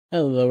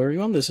Hello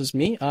everyone, this is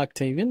me,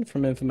 Octavian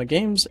from Infima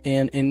Games,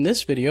 and in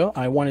this video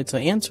I wanted to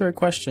answer a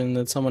question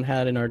that someone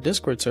had in our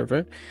Discord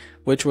server,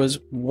 which was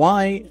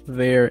why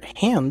their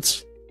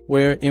hands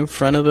were in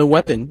front of the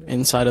weapon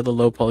inside of the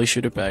low poly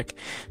shooter pack.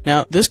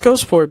 Now this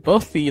goes for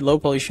both the low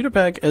poly shooter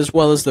pack as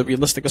well as the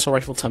realistic assault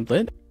rifle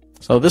template.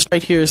 So this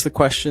right here is the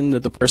question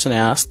that the person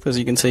asked. As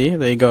you can see,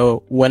 they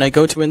go, when I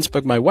go to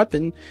inspect my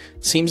weapon,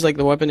 seems like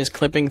the weapon is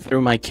clipping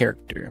through my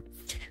character.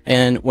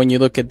 And when you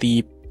look at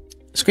the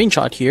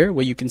screenshot here,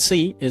 what you can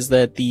see is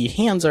that the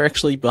hands are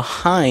actually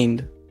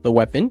behind the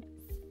weapon.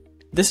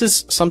 This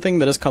is something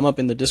that has come up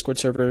in the Discord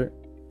server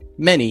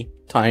many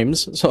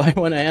times, so I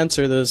want to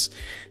answer this,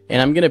 and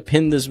I'm going to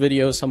pin this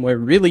video somewhere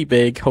really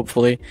big,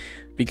 hopefully,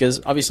 because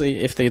obviously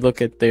if they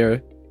look at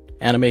their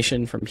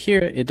animation from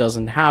here, it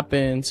doesn't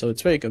happen, so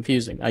it's very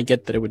confusing. I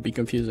get that it would be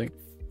confusing.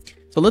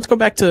 So let's go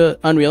back to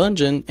Unreal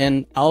Engine,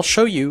 and I'll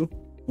show you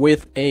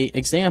with a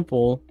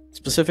example,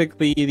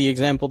 specifically the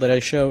example that I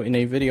show in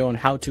a video on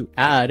how to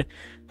add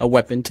a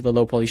weapon to the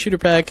low poly shooter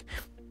pack,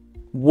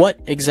 what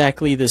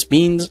exactly this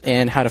means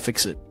and how to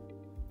fix it.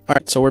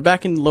 Alright, so we're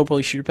back in the low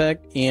poly shooter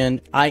pack,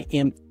 and I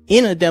am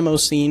in a demo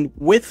scene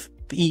with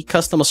the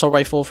custom assault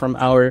rifle from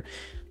our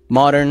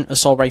modern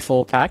assault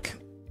rifle pack,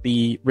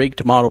 the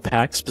rigged model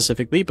pack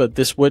specifically, but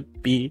this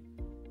would be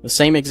the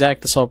same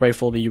exact assault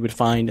rifle that you would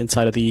find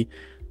inside of the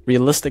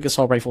realistic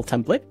assault rifle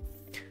template.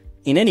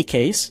 In any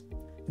case,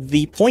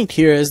 the point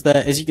here is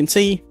that, as you can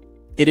see,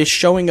 it is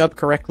showing up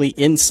correctly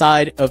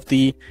inside of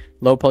the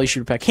low poly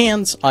shooter pack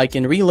hands. I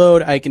can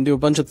reload, I can do a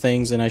bunch of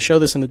things, and I show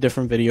this in a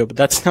different video, but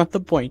that's not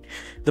the point.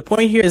 The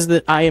point here is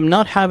that I am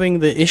not having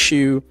the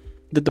issue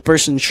that the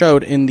person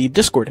showed in the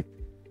Discord.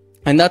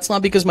 And that's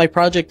not because my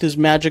project is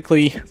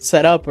magically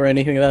set up or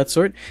anything of that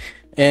sort.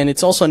 And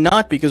it's also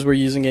not because we're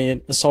using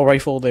an assault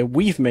rifle that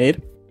we've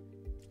made.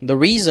 The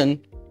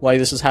reason why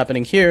this is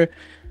happening here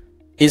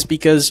is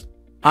because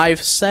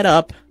I've set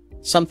up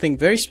something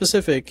very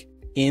specific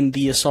in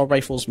the assault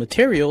rifle's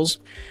materials,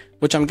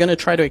 which I'm going to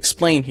try to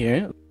explain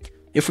here.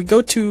 If we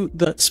go to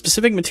the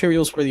specific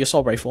materials for the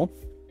assault rifle,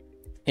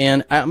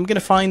 and I'm going to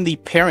find the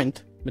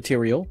parent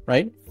material,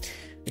 right?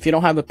 If you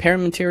don't have a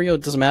parent material,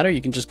 it doesn't matter.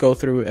 You can just go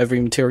through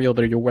every material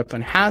that your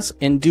weapon has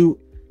and do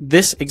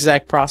this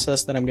exact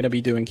process that I'm going to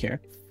be doing here.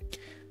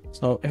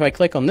 So if I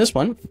click on this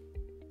one,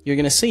 you're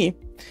going to see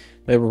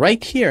that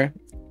right here,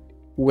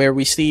 where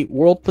we see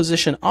world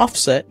position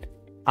offset,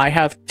 I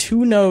have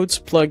two nodes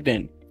plugged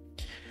in.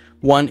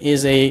 One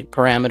is a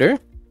parameter,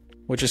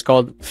 which is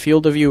called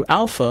field of view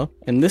alpha,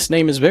 and this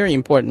name is very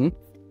important.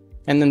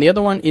 And then the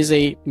other one is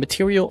a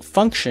material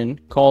function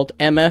called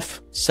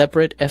MF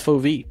separate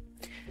FOV.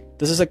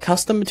 This is a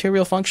custom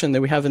material function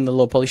that we have in the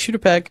low poly shooter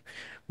pack,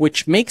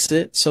 which makes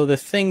it so the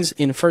things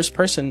in first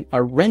person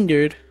are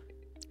rendered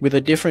with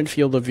a different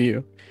field of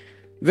view.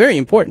 Very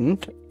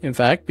important, in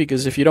fact,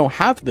 because if you don't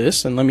have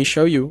this, and let me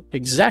show you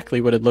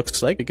exactly what it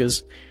looks like,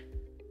 because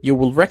you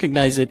will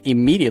recognize it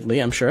immediately,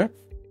 I'm sure.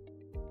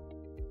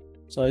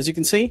 So as you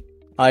can see,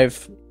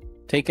 I've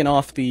taken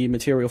off the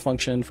material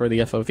function for the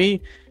FOV,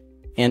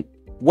 and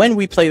when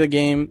we play the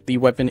game, the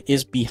weapon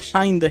is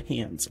behind the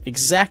hands,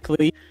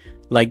 exactly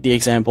like the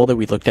example that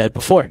we looked at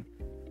before.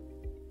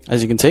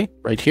 As you can see,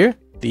 right here,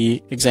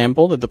 the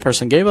example that the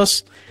person gave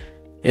us,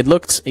 it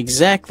looks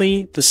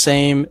exactly the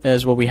same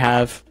as what we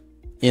have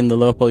in the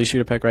low poly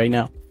shooter pack right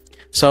now.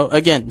 So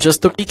again,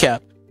 just to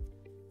recap,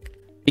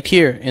 right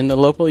here in the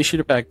low poly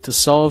shooter pack, to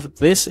solve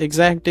this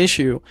exact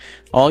issue,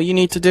 all you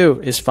need to do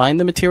is find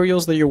the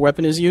materials that your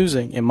weapon is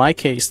using. In my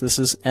case, this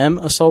is M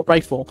assault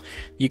rifle.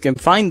 You can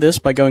find this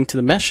by going to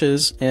the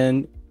meshes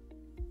and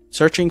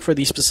searching for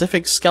the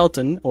specific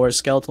skeleton or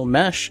skeletal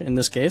mesh in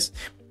this case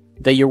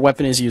that your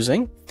weapon is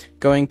using,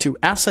 going to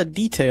asset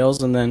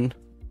details and then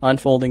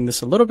unfolding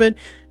this a little bit,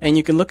 and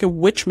you can look at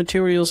which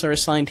materials are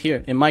assigned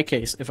here. In my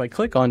case, if I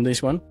click on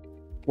this one,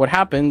 what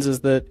happens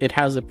is that it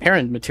has a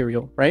parent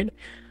material, right?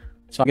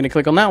 So I'm going to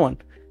click on that one.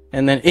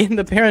 And then in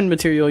the parent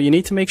material, you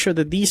need to make sure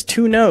that these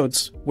two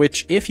nodes,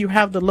 which if you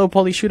have the low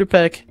poly shooter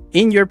pack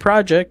in your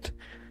project,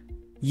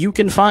 you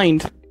can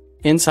find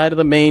inside of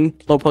the main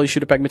low poly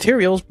shooter pack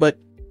materials, but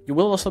you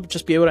will also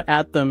just be able to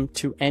add them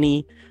to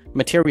any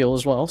material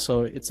as well.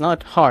 So it's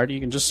not hard.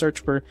 You can just search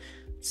for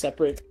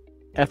separate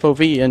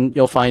FOV and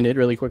you'll find it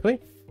really quickly.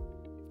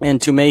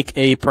 And to make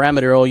a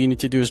parameter, all you need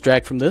to do is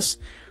drag from this,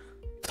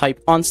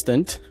 type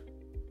constant,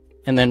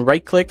 and then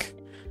right click,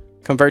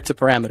 convert to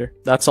parameter.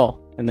 That's all.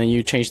 And then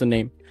you change the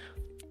name.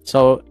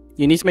 So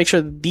you need to make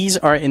sure that these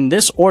are in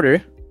this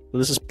order. So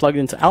this is plugged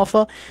into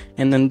alpha,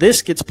 and then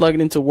this gets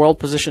plugged into world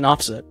position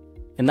offset.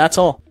 And that's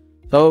all.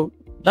 So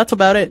that's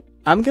about it.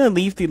 I'm going to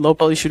leave the low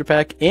poly shooter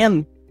pack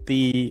and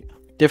the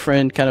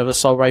different kind of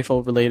assault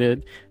rifle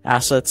related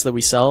assets that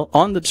we sell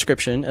on the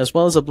description, as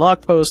well as a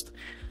blog post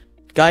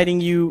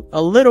guiding you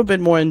a little bit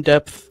more in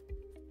depth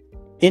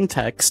in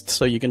text,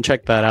 so you can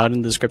check that out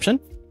in the description.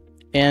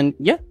 And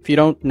yeah, if you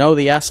don't know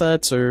the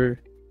assets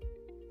or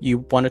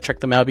you want to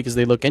check them out because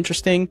they look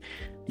interesting,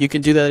 you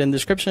can do that in the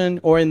description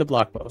or in the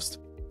blog post.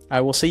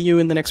 I will see you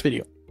in the next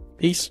video.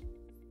 Peace.